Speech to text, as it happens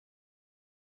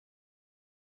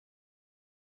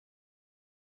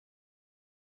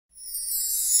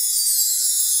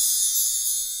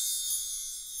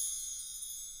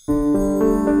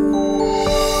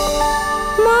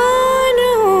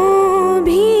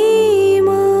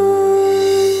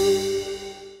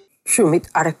সুমিত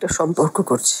আরেকটা সম্পর্ক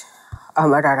করছে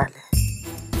আমার আড়ালে,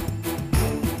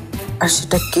 আর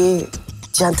সেটা কে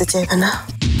জানতে চাইবে না?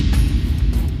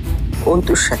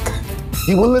 অন্তুর সাথে।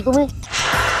 কি বললে তুমি?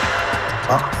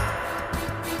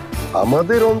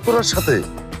 আমাদের অন্তরার সাথে?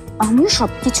 আমি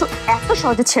সবকিছু এত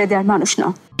সহজে ছেড়ে দেওয়ার মানুষ না।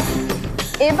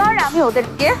 এবার আমি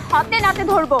ওদেরকে হাতে নাতে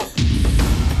ধরবো।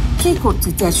 কি করতে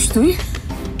চাস তুই?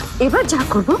 এবার যা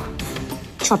করবো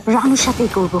সব রানুর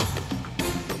সাথেই করবো।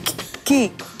 কি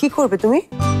কি করবে তুমি?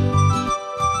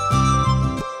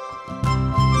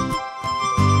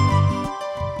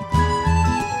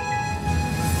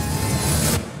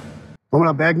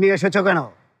 তোমরা ব্যাগ নিয়ে এসেছো কেন?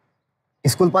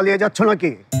 স্কুল পালিয়ে যাচ্ছ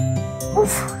নাকি?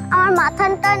 উফ, আমার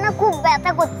মাথাটা না খুব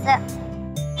ব্যথা করছে।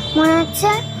 মনে হচ্ছে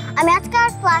আমি আজকে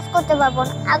আর ক্লাস করতে পারবো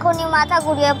না, এখনই মাথা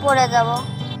ঘুরিয়ে পড়ে যাব।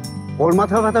 ওর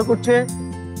মাথা ব্যথা করছে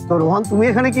তো রোহান, তুমি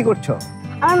এখানে কি করছো?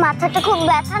 আমার মাথাটা খুব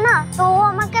ব্যথা না, তো ও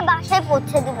আমাকে বাসায়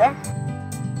পৌঁছে দিবে।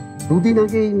 দুদিন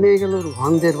আগে এই মেয়ে গেল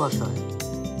রোহানদের বাসায়,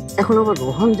 এখন আবার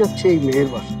রোহান যাচ্ছে এই মেয়ের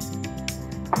বাসায়।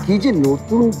 কি যে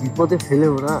নতুন বিপদে ফেলে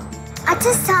ওরা।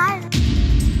 আচ্ছা স্যার,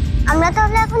 আমরা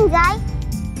তাহলে এখন যাই?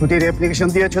 ছুটির অ্যাপ্লিকেশন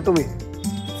দিয়েছো তুমি?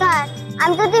 স্যার,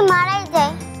 আমি যদি মারাই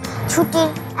যাই, ছুটির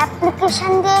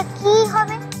অ্যাপ্লিকেশন দিয়ে কি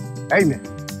হবে? এই মেয়ে,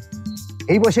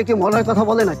 এই বয়সে কি মরার কথা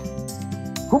বলে নাকি?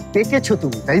 খুব পেকেছো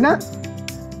তুমি, তাই না?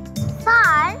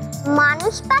 স্যার,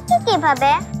 মানুষ পাখি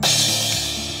কিভাবে?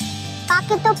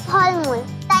 পাখি তো ফলমূল,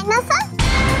 তাই না স্যার?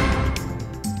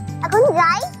 এখন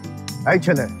যাই? এই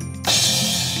ছেলে,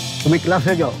 তুমি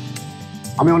ক্লাসে যাও,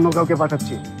 আমি অন্য কাউকে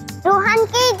পাঠাচ্ছি।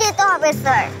 রোহানকেই যেতে হবে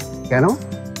স্যার। কেন?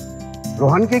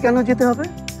 রোহানকে কেন যেতে হবে?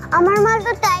 আমার মা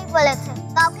তো তাই বলেছে,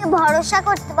 কাউকে ভরসা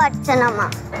করতে পারছে না মা।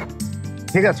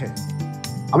 ঠিক আছে,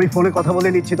 আমি ফোনে কথা বলে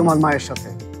নিচ্ছি তোমার মায়ের সাথে।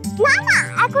 না না,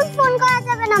 এখন ফোন করা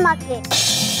যাবে না মাকে।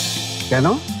 কেন?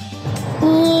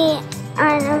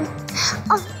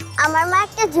 আমার মা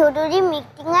একটা জরুরি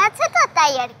মিটিং আছে তো,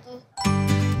 তাই আর কি।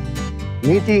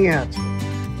 মিটিং এ আছে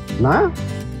না?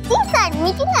 জি স্যার,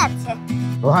 মিটিং আছে।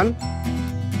 রোহান,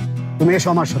 তুমি এসো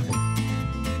আমার সাথে।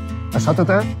 আর সাথে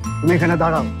তুমি এখানে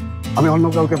দাঁড়াও, আমি অন্য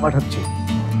কাউকে পাঠাচ্ছি।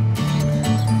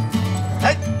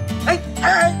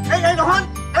 রোহান,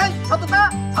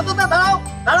 দাঁড়াও,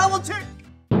 দাঁড়াও বলছি।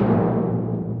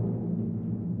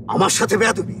 আমার সাথে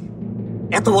বেয়াদবি,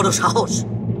 এত বড় সাহস!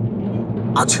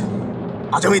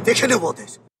 আজ আমি দেখে নেব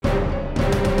ওদের।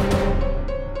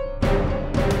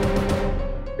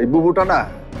 এই বুবুটা না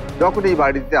যখন এই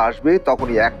বাড়িতে আসবে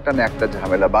তখনই একটা না একটা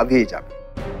ঝামেলা বাঁধিয়েই যাবে।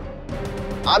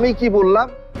 আমি কি বললাম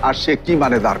আর সে কি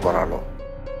মানে দাঁড় করালো।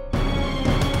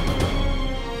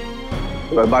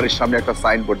 এবার বাড়ির সামনে একটা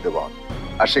সাইনবোর্ড দেব,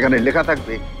 আর সেখানে লেখা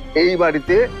থাকবে এই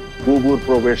বাড়িতে বুবুর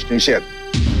প্রবেশ নিষেধ।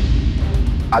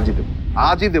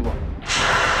 আজই দেব।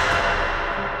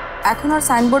 এখন আর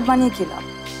সাইনবোর্ড বানিয়ে কি লাভ?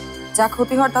 যা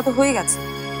ক্ষতি হওয়ার তা তো হয়ে গেছে।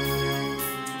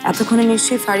 এতক্ষণে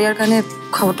নিশ্চয়ই ফারিয়ার কানে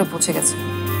খবরটা পৌঁছে গেছে।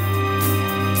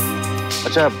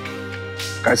 আচ্ছা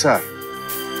কায়সার,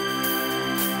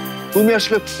 তুমি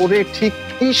আসলে ফোনে ঠিক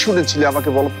কি শুনেছিলে আমাকে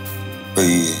বলো।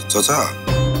 এই চাচা,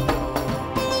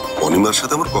 অনিমার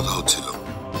সাথে আমার কথা হচ্ছিল,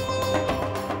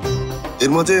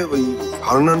 এর মাঝে ওই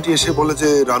হারুন আন্টি এসে বলে যে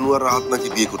রানু আর রাহাত নাকি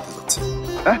বিয়ে করতে যাচ্ছে।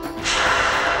 হ্যাঁ,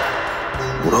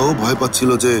 ওরাও ভয়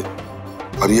পাচ্ছিল যে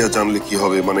রিয়া জানলে কি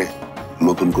হবে, মানে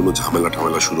নতুন কোনো ঝামেলা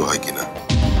শুরু হয় কিনা।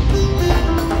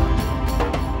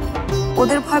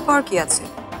 ওদের ভয় পাওয়ার কি আছে?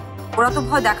 ওরা তো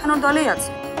ভয় দেখানোর দলেই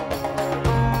আছে।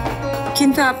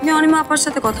 কিন্তু আপনি অনিমা আপার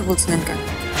সাথে কথা বলছিলেন কেন?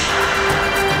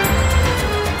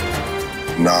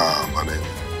 না মানে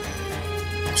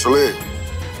আসলে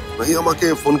ভাই আমাকে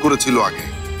ফোন করেছিল আগে,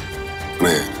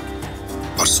 মানে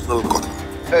পার্সোনাল কথা।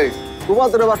 এই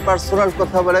তোমাদের আবার পার্সোনাল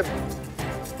কথা বলে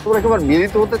তোমরা কি আবার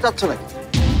মিলিত হতে চাচ্ছ নাকি?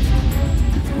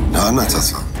 না না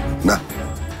চাচা, না,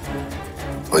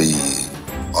 ওই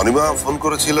অনিমা ফোন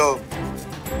করেছিল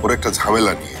ওর একটা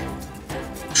ঝামেলা নিয়ে,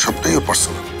 সবটাই ওর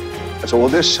পার্সোনাল। আচ্ছা,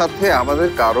 ওদের সাথে আমাদের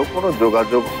কারো কোনো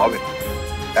যোগাযোগ হবে না,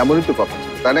 এমনই তো কথা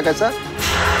ছিল, তাই না কায়সা?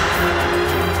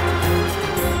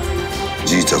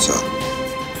 জি চাচা,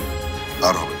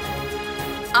 আর হবে।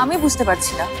 আমি বুঝতে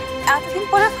পারছি না এতদিন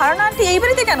পরে হারুন আন্টি এই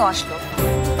বাড়িতে কেন আসলো,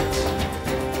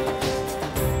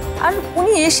 আর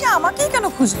উনি এসে আমাকেই কেন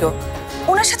খুঁজলো?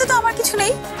 ওনার সাথে তো আমার কিছু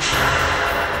নেই।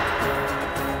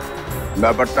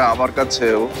 ব্যাপারটা আমার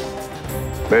কাছেও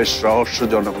বেশ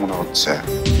রহস্যজনক মনে হচ্ছে।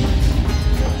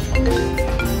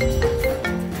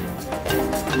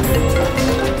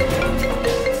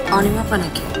 অনিমা পা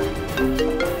নাকি?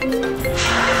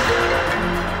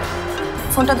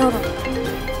 ফোনটা ধরো।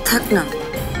 থাক না,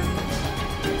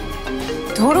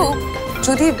 ধরো,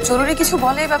 যদি জরুরি কিছু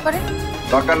বলে এই ব্যাপারে।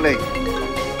 দরকার নেই,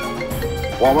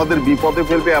 ও আমাদের বিপদে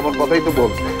ফেলবে এমন কথাই তো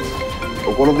বলবে। ও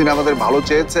কোনোদিন আমাদের ভালো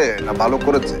চেয়েছে না ভালো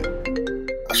করেছে?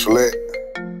 আসলে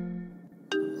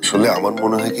আসলে আমার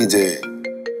মনে হয় কি যে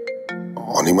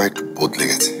অনিমা একটু বদলে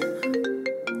গেছে।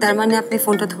 তার মানে আপনি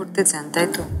ফোনটা ধরতে চান, তাই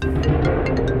তো?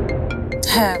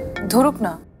 হ্যাঁ, ধরুক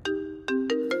না।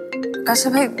 কাশা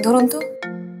ভাই ধরুন তো।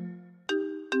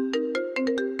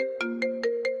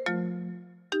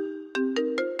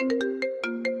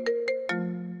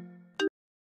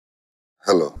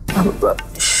 হ্যালো,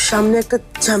 সামনে একটা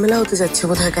ঝামেলা হতে যাচ্ছে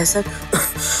বোধহয় স্যার।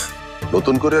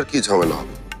 নতুন করে আর কি ঝামেলা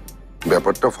হবে?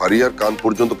 ব্যাপারটা ফারিয়ার কান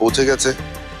পর্যন্ত পৌঁছে গেছে,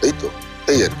 এই তো,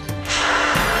 এই আর কি।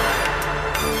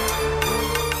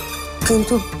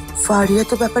 কিন্তু ফারিয়া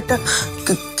তো ব্যাপারটা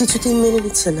কিছুতেই মেনে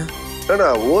নিচ্ছে না। না না,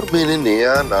 ওর মেনে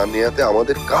নেয়া না নেয়াতে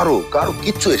আমাদের কারো কারো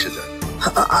কিচ্ছু এসে যায়।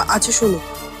 আচ্ছা শোনো,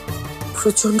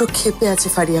 প্রচন্ড ক্ষেপে আছে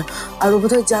ফারিয়া, আর ও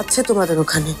বোধহয় যাচ্ছে তোমাদের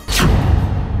ওখানে।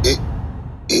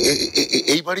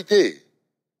 এই বাড়িতে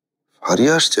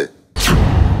ফারিয়া আসছে?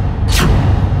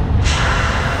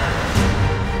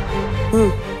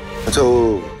 আচ্ছা, ও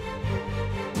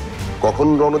কখন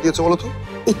রওনা দিয়েছে বলো তো?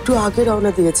 একটু আগে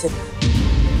রওনা দিয়েছে।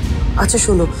 আচ্ছা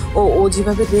শোনো, ও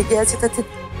যেভাবে রেগে আছে তাতে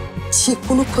যে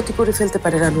কোনো ক্ষতি করে ফেলতে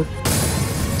পারে রানু।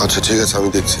 আচ্ছা ঠিক আছে, আমি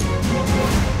দেখছি।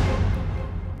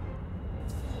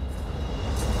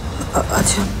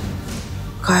 আচ্ছা,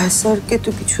 কায়সারকে তো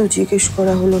কিছু জিজ্ঞেস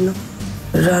করা হলো না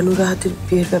রানুর হাতের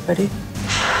বিয়ের ব্যাপারে।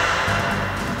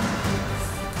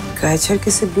 কায়সার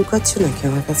কেসে লুকাচ্ছে নাকি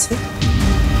আমার কাছে?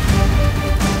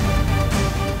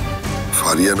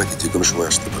 ফারিয়া নাকি যে কোনো সময়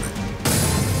আসতে পারে।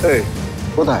 এই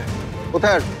কোথায়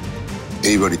কোথায় আসবে?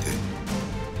 এই বাড়িতে।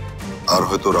 আর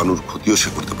হয়তো রানুর ক্ষতিও সে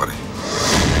করতে পারে।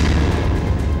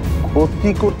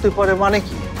 ক্ষতি করতে পারে মানে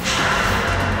কি?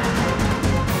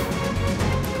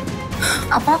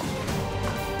 আপা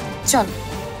চল।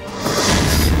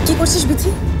 কি করছিস বিথি?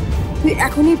 তুই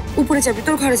এখনই উপরে যাবি,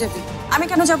 তোর ঘরে যাবি। আমি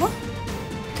কেন যাব?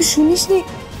 তুই শুনিসনি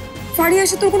ফারিয়া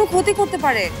এসে তোর কোনো ক্ষতি করতে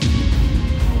পারে।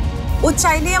 ও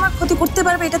চাইলেই আমার ক্ষতি করতে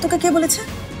পারবে, এটা তোকে কে বলেছে?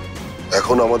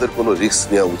 এখন আমাদের কোনো রিস্ক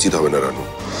নেওয়া উচিত হবে না রানু।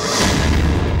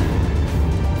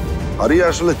 ফারিয়া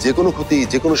আসলে যে কোনো ক্ষতি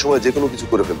যে কোনো সময় যে কোনো কিছু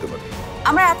করে ফেলতে পারে।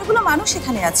 আমরা এতগুলো মানুষ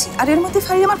এখানে আছি, আর এর মধ্যে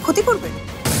ফারিয়া আমার ক্ষতি করবে?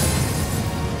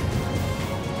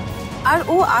 আর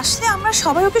ও আসলে আমরা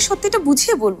সবাই ওকে সত্যিটা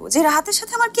বুঝিয়ে বলবো যে রাহাতের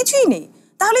সাথে আমার কিছুই নেই,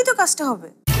 তাহলেই তো কাজটা হবে।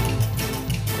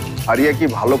 ফারিয়া কি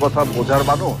ভালো কথা বোঝার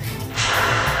মানুষ?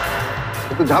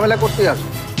 একটু ঝামেলা করতেই আসে।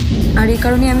 আর এই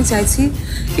কারণে আমি চাইছি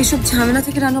এসব ঝামেলা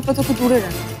থেকে রানু আপাতত দূরে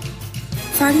রাখো।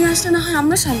 ফারিয়া আসলে না হয়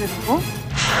আমরা সামনে দেবো।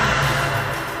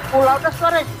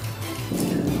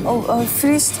 ও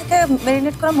ফ্রিজ থেকে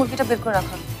ম্যারিনেট করা মুরগিটা বের করে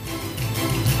রাখো।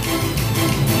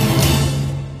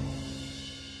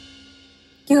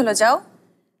 কি হলো, যাও?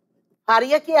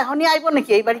 ফারিয়া কি এখনই আইব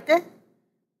নাকি এই বাড়িতে?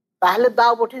 তাহলে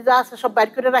দাও বটি যা আছে সব বাইর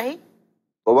করে রাখি।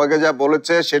 তোমাকে যা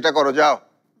বলেছে সেটা করো, যাও।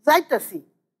 যাইতাছি,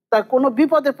 তার কোনো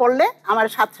বিপদে পড়লে আমার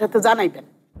সাথে সাথে জানাইবেন।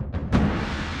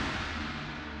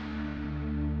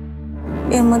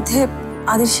 এর মধ্যে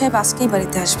আদিল সাহেব আজকেই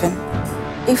বাড়িতে আসবেন।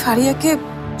 এই ফারিয়াকে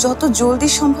যত জলদি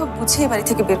সম্ভব বুঝিয়ে বাড়ি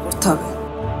থেকে বের করতে হবে।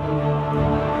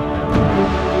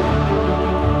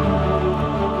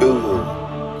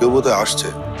 কেউ বোধহয় আসছে।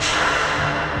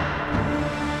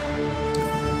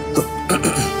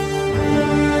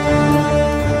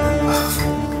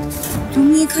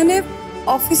 তুমি এখানে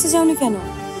অফিসে যাওনি কেন?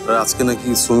 আজকে নাকি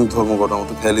শ্রমিক ধর্মঘট, আমার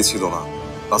তো খেয়ালই ছিল না।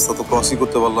 রাস্তা তো ক্রসই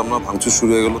করতে পারলাম না, ভাঙচুর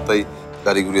শুরু হয়ে গেল, তাই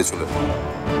গাড়ি ঘুরিয়ে চলে।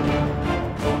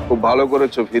 খুব ভালো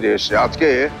করেছো ফিরে এসে, আজকে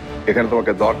এখানে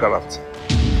তোমাকে দরকার আছে।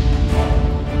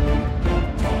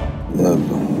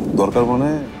 দরকার মানে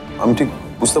আমি ঠিক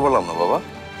বুঝতে পারলাম না বাবা।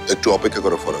 একটু অপেক্ষা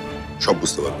করো ফরাদ, সব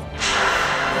বুঝতে পারবো।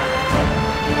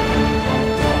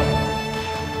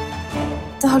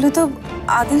 তাহলে তো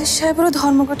আদিল সাহেবেরও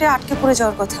ধর্মঘটে আটকে পড়ে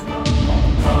যাওয়ার কথা।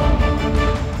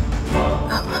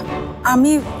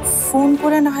 আমি ফোন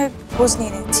করে না হয় খোঁজ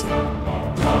নিয়ে নিচ্ছি।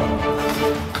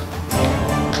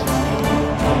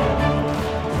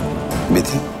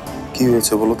 বিথি, কি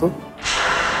হয়েছে বলো তো?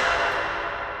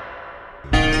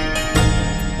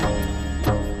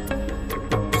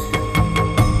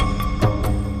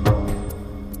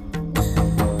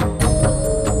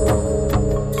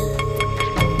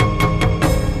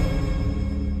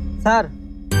 স্যার,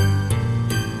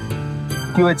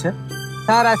 কি হয়েছে?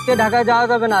 স্যার আজকে ঢাকায় যাওয়া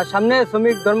যাবে না, সামনে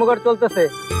শ্রমিক ধর্মঘট চলতেছে।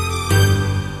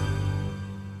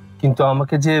 কিন্তু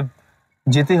আমাকে যে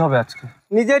যেতেই হবে আজকে।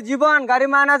 নিজের জীবন গাড়ি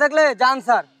মায়া না থাকলে যান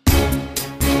স্যার।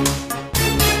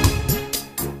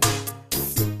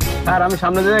 স্যার আমি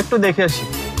সামনে যেয়ে একটু দেখে আসি।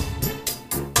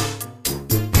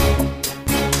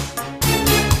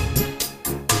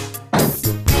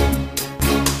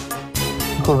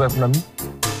 কি করবো এখন আমি?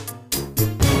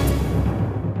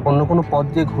 অন্য কোনো পথ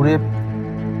দিয়ে ঘুরে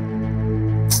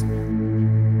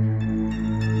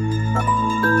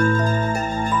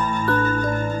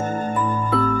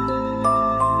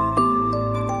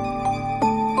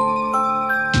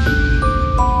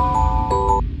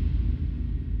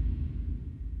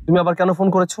তুমি আবার কেন ফোন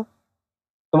করেছো?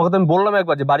 তোমাকে তো আমি বললাম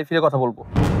একবার যে বাড়ি ফিরে কথা বলবো।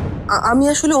 আমি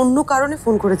আসলে অন্য কারণে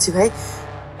ফোন করেছি ভাই।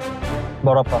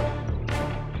 বড়াপা,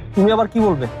 তুমি আবার কি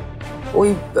বলবে? ওই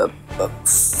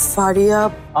ফারিয়া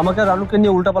আমাকে রানুকে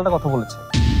নিয়ে উল্টাপাল্টা কথা বলেছে।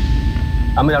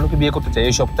 আমি রানুকে বিয়ে করতে চাই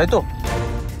এইসব, তাই তো?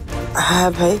 হ্যাঁ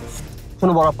ভাই।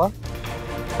 শোনো বড়াপা,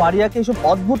 ফারিয়াকে এইসব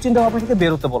অদ্ভুত চিন্তা ভাবনা থেকে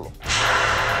বের হতে বলো।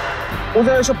 ও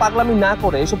যেন এসব পাগলামি না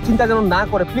করে, এসব চিন্তা যেন না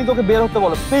করে, প্লিজ ওকে বের হতে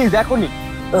বলো, প্লিজ এখনই।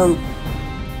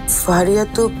 ফারিয়া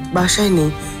তো বাসায় নেই,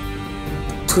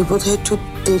 তুই বোধহয় একটু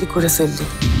দেরি করে ফেললি।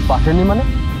 বাসায় নেই মানে?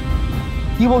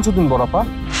 কি বলছো তুমি বড়াপা?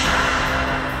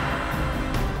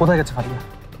 কোথায় গেছে ফারিয়া?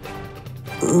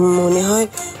 মনে হয়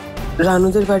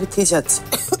রানুদের বাড়িতেই যাচ্ছে।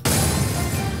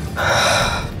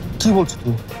 কি বলছো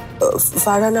তুমি?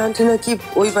 ফারহান আন্টি নাকি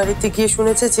ওই বাড়িতে গিয়ে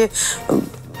শুনেছে যে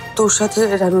তোর সাথে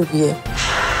রানুর বিয়ে।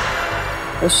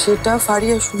 সেটা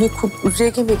ফারিয়া শুনে খুব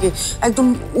রেগে মেগে একদম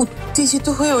উত্তেজিত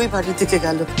হয়ে ওই বাড়ি থেকে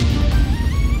গেল।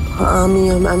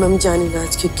 আমি জানি না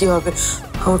আজকে কি হবে,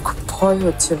 আমার খুব ভয়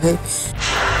হচ্ছে ভাই।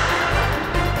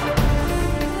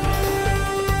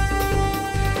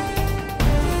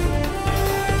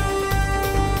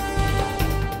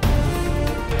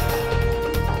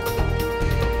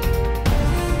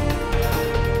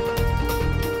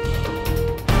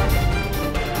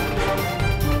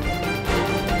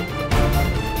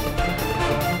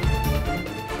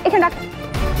 এখানে রাখ।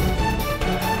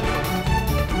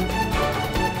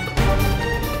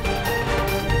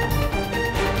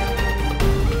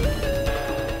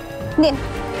 নিন।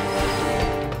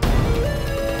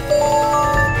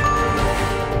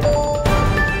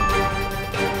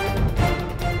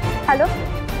 হ্যালো,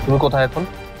 তুমি কোথায় এখন?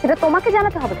 সেটা তোমাকে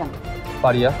জানাতে হবে কেন?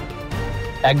 ফারিয়া,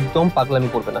 একদম পাগলামি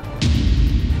করবে না।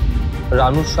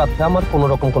 রানুর সাথে আমার কোনো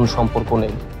রকম কোনো সম্পর্ক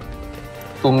নেই।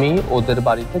 তুমি ওদের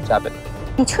বাড়িতে যাবে না।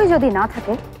 কিছুই যদি না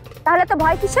থাকে তাহলে তো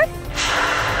ভয় কিসের?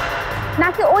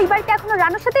 নাকি ওই বাড়িতে এখনো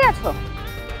রানুর সাথেই আছো?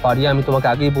 ফারিয়া, আমি তোমাকে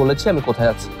আগেই বলেছি আমি কোথায়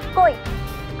আছি। কই,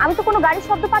 আমি তো কোনো গাড়ির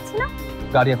শব্দ পাচ্ছি না।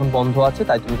 গাড়ি এখন বন্ধ আছে,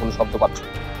 তাই তুমি কোনো শব্দ পাচ্ছ।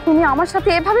 তুমি আমার সাথে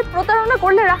এভাবে প্রতারণা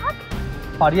করলে রাহাত?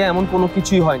 ফারিয়া, এমন কোনো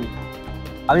কিছুই হয়নি।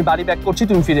 আমি বাড়ি ব্যাক করছি,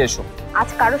 তুমি ফিরে এসো। আজ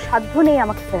কারো সাধ্য নেই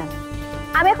আমাকে ফেরানো।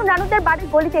 আমি এখন রানুদের বাড়ির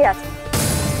গলিতেই আছি।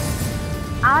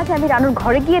 আজ আমি রানুর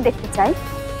ঘরে গিয়ে দেখতে চাই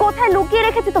কোথায় লুকিয়ে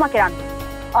রেখেছে তোমাকে রানু।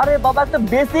 আরে বাবা, একটা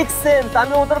বেসিক সেন্স,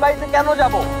 আমি ওদের বাড়িতে কেন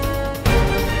যাব?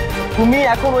 তুমি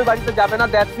এখন ওই বাড়িতে যাবে না,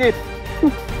 দ্যাটস ইট।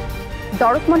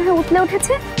 দরদ মনে হয় উঠলে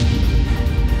উঠেছে।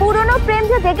 পুরনো প্রেম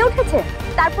যে জেগে উঠেছে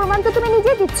তার প্রমাণ তো তুমি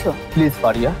নিজেই দিচ্ছ। প্লিজ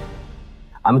ফারিয়া,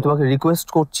 আমি তোমাকে রিকোয়েস্ট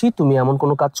করছি, তুমি এমন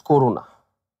কোনো কাজ করো না।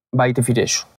 বাড়িতে ফিরে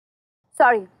এসো।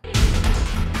 সরি।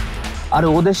 আর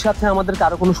ওদের সাথে আমাদের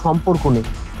কারো কোনো সম্পর্ক নেই,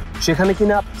 সেখানে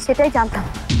কিনা। সেটাই জানতাম,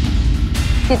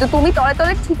 কিন্তু তুমি তলে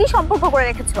তলে ঠিকই সম্পর্ক করে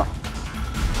রেখেছো।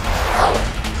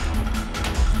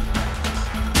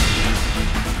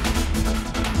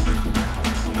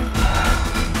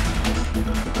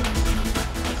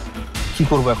 কি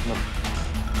করবো এখন?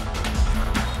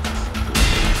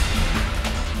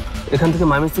 এখান থেকে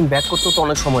ময়মনসিংহ ব্যাক করতেও তো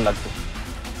অনেক সময় লাগবে।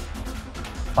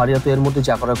 ফারিয়া তো এর মধ্যে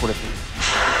যা করা করে ফেলি।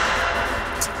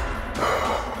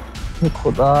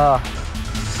 খোদা,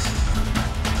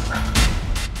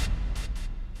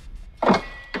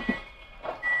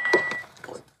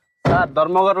 স্যার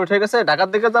ধর্মঘট উঠে গেছে। ঢাকার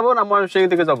দিকে যাবো না ময়মনসিংহ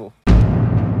দিকে যাবো?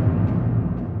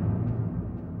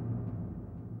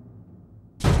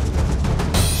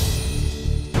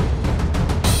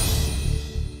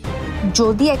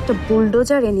 যদি একটা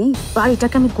বুলডোজার এনে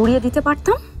বাড়িটাকে আমি গুড়িয়ে দিতে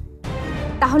পারতাম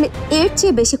তাহলে এর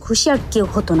চেয়ে বেশি খুশি আর কেউ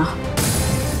হতো না।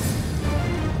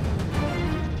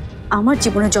 আমার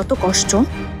জীবনে যত কষ্ট,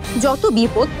 যত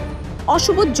বিপদ,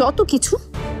 অশুভ যত কিছু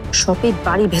সবই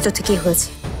বাড়ির ভেতর থেকেই হয়েছে।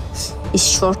 এই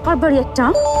সরকার বাড়ি একটা।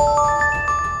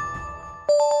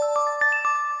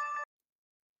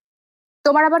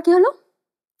 তোমার আবার কি হলো?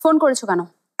 ফোন করেছো কেন?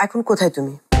 এখন কোথায়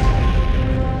তুমি?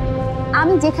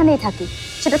 আমি যেখানেই থাকি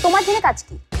সেটা তোমার জেনে কাজ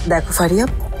কি? দেখো ফারিয়া,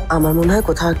 আমার মনে হয়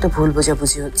কোথাও একটা ভুল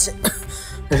বোঝাবুঝি হচ্ছে।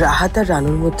 রাহাত আর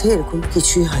রানুর মধ্যে এরকম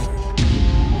কিছুই হয়নি।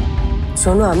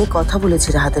 শোনো, আমি কথা বলেছি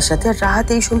রাহাতের সাথে, আর রাহাত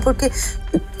এই সম্পর্কে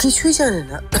কিছুই জানে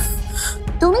না।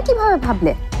 তুমি কিভাবে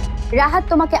ভাবলে রাহাত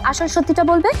তোমাকে আসল সত্যিটা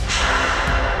বলবে?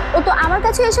 ও তো আমার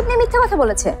কাছে এসব নিয়ে মিথ্যা কথা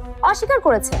বলেছে, অস্বীকার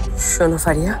করেছে। শোনো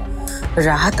ফারিয়া,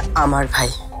 রাহাত আমার ভাই,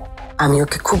 আমি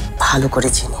ওকে খুব ভালো করে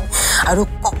চিনি, আর ও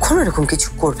কখনো এরকম কিছু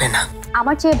করবে না।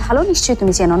 আমার চেয়ে ভালো নিশ্চয়ই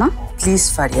তুমি চেনো না। প্লিজ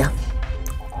ফারিয়া,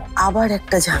 আবার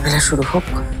একটা ঝামেলা শুরু হোক,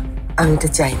 আমি এটা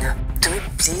চাই না। তুমি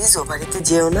প্লিজ ও বাড়িতে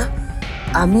যেও না।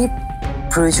 আমি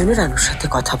প্রয়োজনে রানুর সাথে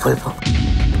কথা বলবো।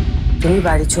 তুমি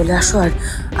বাড়ি চলে আসো, আর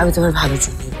আমি তোমার ভালোর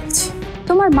জন্যই বলছি।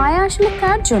 তোমার মায়া আসলে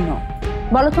কার জন্য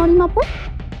বলো তো অনিমা আপু?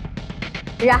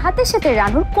 রাহাতের সাথে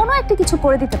রানুর কোনো একটা কিছু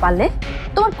করে দিতে পারলে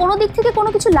তোমার কোনো দিক থেকে কোনো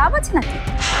কিছু লাভ আছে নাকি?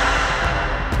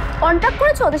 কন্ট্যাক্ট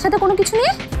করেছো ওদের সাথে কোনো কিছু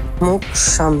নিয়ে? মুখ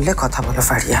সামলে কথা বলো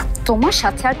ফারিয়া। তোমার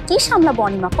সাথে আর কি সামলাবো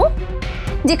অনিমাপু,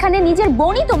 যেখানে নিজের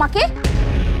বোনই তোমাকে।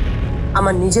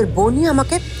 আমার নিজের বোনই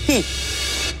আমাকে কি?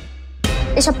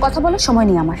 এসব কথা বলার সময়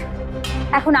নেই আমার।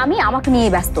 এখন আমি আমাকে নিয়ে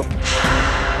ব্যস্ত।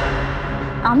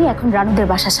 আমি এখন রানুদের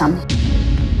বাসার সামনে,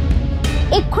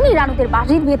 এক্ষুনি রানুদের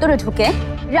বাড়ির ভেতরে ঢুকে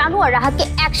রানু আর রাহাতকে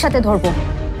একসাথে ধরবো।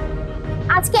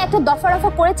 আজকে একটা দফা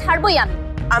রফা করে ছাড়বোই আমি।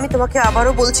 আমি তোমাকে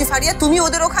আবারও বলছি ফারিয়া, তুমি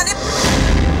ওদের ওখানে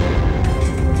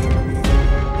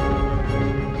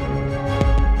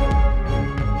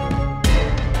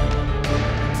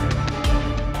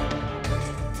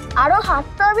আরো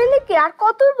হাঁটতে হবে নাকি? আর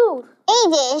কত দূর? এই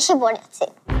যে এসে পড়েছে।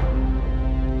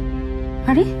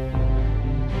 আরে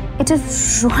এটা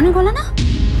রোহানের গলা না?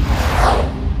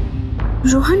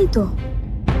 রোহানি তো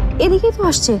এদিকেই তো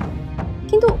আসছে,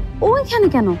 কিন্তু ও এখানে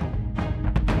কেন?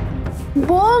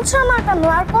 বলছো না কেন?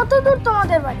 আর কত দূর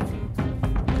তোমাদের বাড়ি?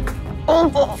 এই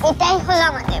যে এটাই হলো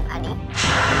আমাদের বাড়ি।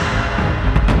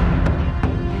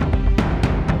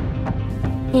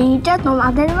 এইটা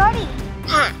তোমাদের বাড়ি?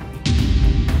 হ্যাঁ।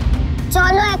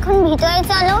 চলো এখন ভিতরে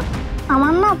চলো।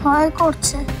 আমার না ভয়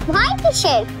করছে। ভয়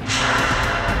কিসের?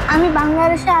 আমি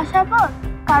বাংলাদেশে আসার পর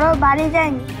কারো বাড়ি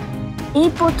যাইনি, এই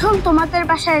প্রথম তোমাদের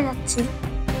বাসায় যাচ্ছি।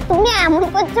 তুমি এমন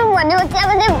করছো মনে হচ্ছে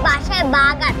আমাদের বাসায়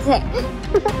বাঘ আছে।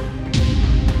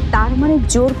 তার মানে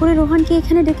জোর করে রোহানকে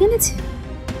এখানে ডেকে এনেছে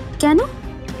কেন?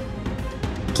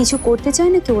 কিছু করতে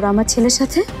চায় নাকি ওরা আমার ছেলের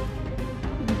সাথে?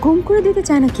 গুম করে দিতে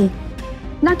চায় নাকি?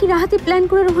 নাকি রাহাতি প্ল্যান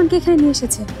করে রোহানকে এখানে নিয়ে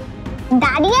এসেছে?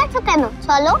 দাঁড়িয়ে আছো কেন?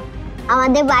 চলো,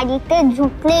 আমাদের বাড়িতে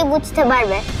ঢুকলেই বুঝতে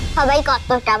পারবে সবাই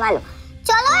কতটা ভালো।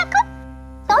 চলো এখন,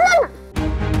 চলো না।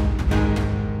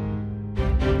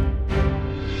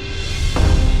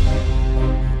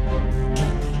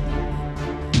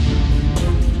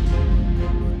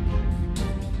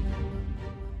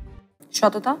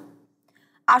 সততা,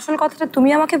 আসল কথাটা তুমি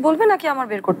আমাকে বলবে নাকি আমার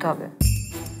বের করতে হবে?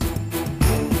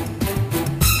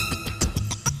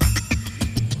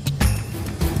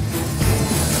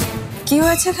 কি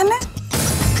হয়েছে এখানে?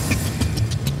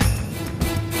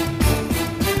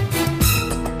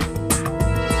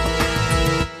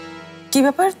 কি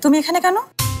ব্যাপার, তুমি এখানে কেন?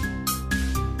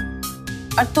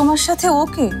 আর তোমার সাথে ও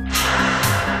কে?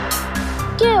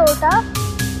 কে ওটা?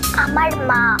 আমার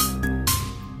মা।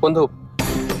 বন্ধু,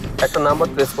 একটা নাম্বার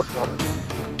প্রেস করতে হবে।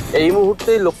 এই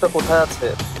মুহূর্তে লোকটা কোথায় আছে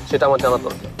সেটা আমার জানা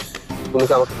দরকার। তুমি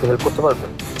কি আমাকে হেল্প করতে পারবে?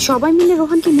 সবাই মিলে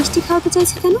রোহানকে মিষ্টি খাওয়াতে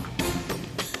চাইছে কেন?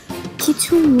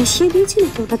 কিছু মিশিয়ে দিয়েছিল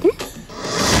তো ওটাতে?